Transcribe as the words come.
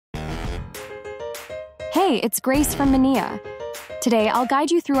Hey, it's Grace from Minea. Today, I'll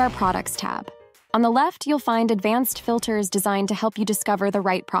guide you through our Products tab. On the left, you'll find advanced filters designed to help you discover the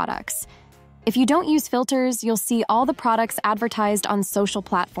right products. If you don't use filters, you'll see all the products advertised on social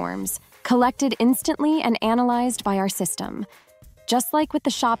platforms, collected instantly and analyzed by our system. Just like with the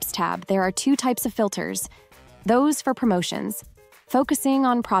Shops tab, there are two types of filters: those for promotions, focusing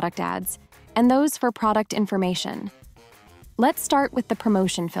on product ads, and those for product information. Let's start with the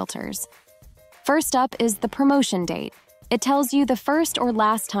promotion filters. First up is the promotion date. It tells you the first or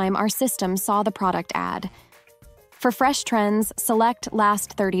last time our system saw the product ad. For fresh trends, select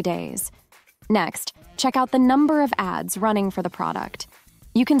last 30 days. Next, check out the number of ads running for the product.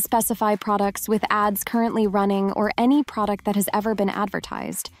 You can specify products with ads currently running or any product that has ever been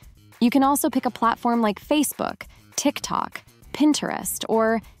advertised. You can also pick a platform like Facebook, TikTok, Pinterest,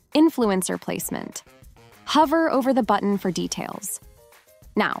 or influencer placement. Hover over the button for details.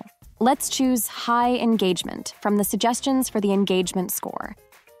 Now, let's choose High Engagement from the suggestions for the engagement score.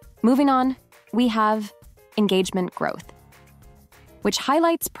 Moving on, we have Engagement Growth, which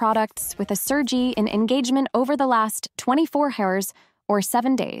highlights products with a surge in engagement over the last 24 hours or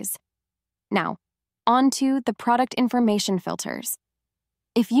 7 days. Now, on to the product information filters.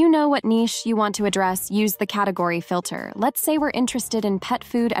 If you know what niche you want to address, use the category filter. Let's say we're interested in pet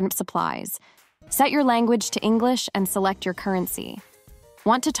food and supplies. Set your language to English and select your currency.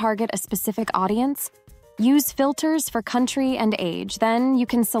 Want to target a specific audience? Use filters for country and age, then you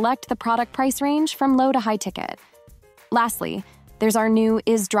can select the product price range from low to high ticket. Lastly, there's our new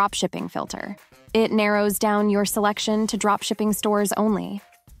Is Dropshipping filter. It narrows down your selection to dropshipping stores only.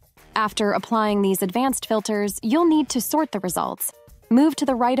 After applying these advanced filters, you'll need to sort the results. Move to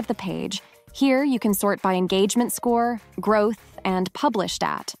the right of the page. Here you can sort by engagement score, growth, and published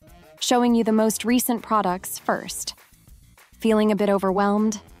at, showing you the most recent products first. Feeling a bit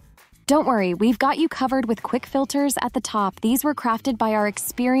overwhelmed? Don't worry, we've got you covered with quick filters at the top. These were crafted by our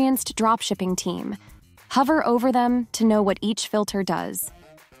experienced dropshipping team. Hover over them to know what each filter does.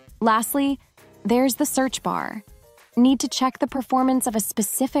 Lastly, there's the search bar. Need to check the performance of a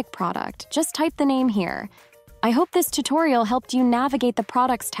specific product? Just type the name here. I hope this tutorial helped you navigate the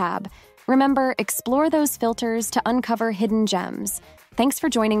Products tab. Remember, explore those filters to uncover hidden gems. Thanks for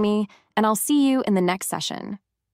joining me, and I'll see you in the next session.